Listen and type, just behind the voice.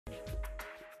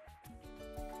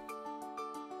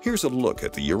Here's a look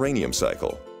at the uranium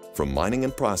cycle, from mining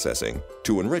and processing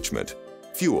to enrichment,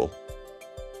 fuel,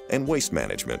 and waste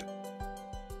management.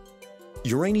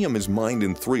 Uranium is mined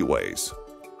in 3 ways: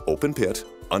 open pit,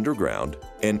 underground,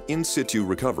 and in situ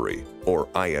recovery, or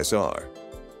ISR.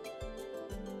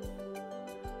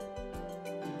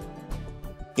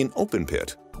 In open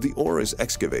pit, the ore is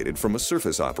excavated from a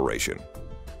surface operation.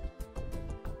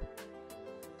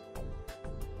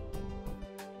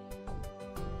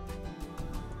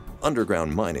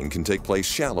 Underground mining can take place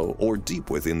shallow or deep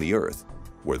within the earth,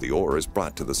 where the ore is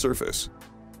brought to the surface.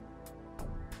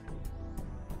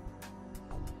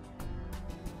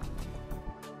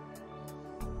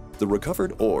 The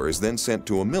recovered ore is then sent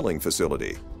to a milling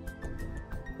facility,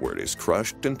 where it is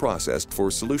crushed and processed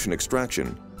for solution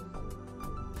extraction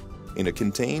in a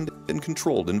contained and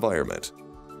controlled environment.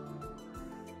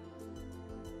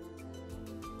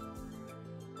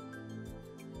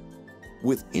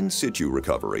 With in situ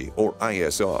recovery, or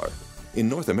ISR, in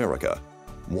North America,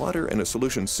 water and a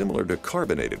solution similar to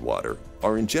carbonated water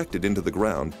are injected into the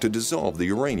ground to dissolve the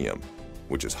uranium,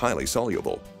 which is highly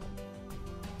soluble.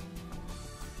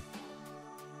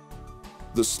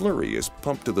 The slurry is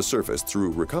pumped to the surface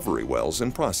through recovery wells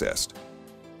and processed.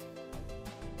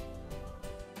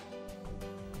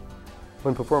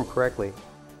 When performed correctly,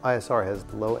 ISR has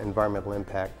low environmental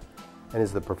impact and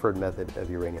is the preferred method of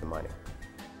uranium mining.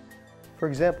 For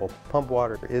example, pumped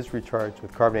water is recharged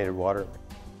with carbonated water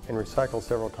and recycled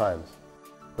several times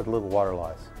with little water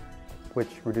loss, which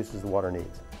reduces the water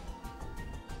needs.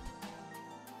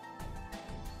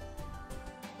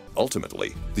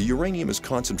 Ultimately, the uranium is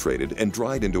concentrated and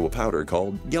dried into a powder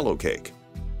called yellow cake.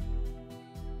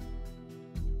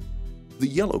 The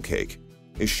yellow cake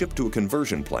is shipped to a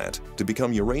conversion plant to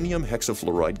become uranium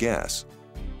hexafluoride gas,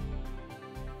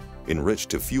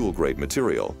 enriched to fuel-grade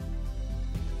material,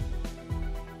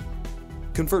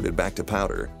 converted back to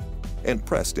powder, and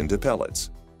pressed into pellets.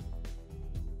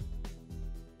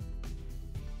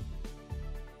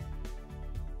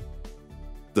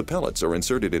 The pellets are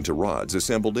inserted into rods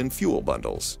assembled in fuel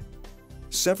bundles.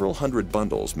 Several hundred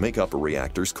bundles make up a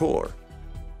reactor's core.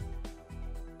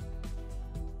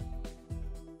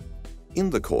 In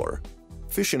the core,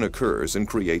 fission occurs and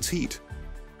creates heat,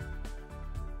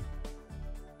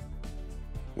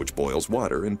 which boils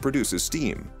water and produces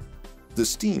steam. The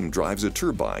steam drives a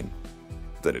turbine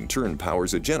that in turn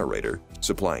powers a generator,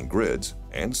 supplying grids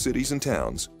and cities and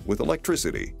towns with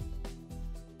electricity.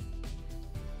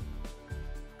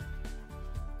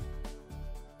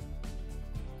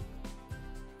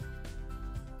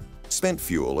 Spent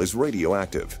fuel is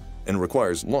radioactive and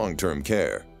requires long-term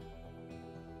care.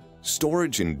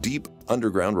 Storage in deep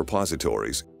underground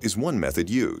repositories is one method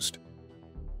used.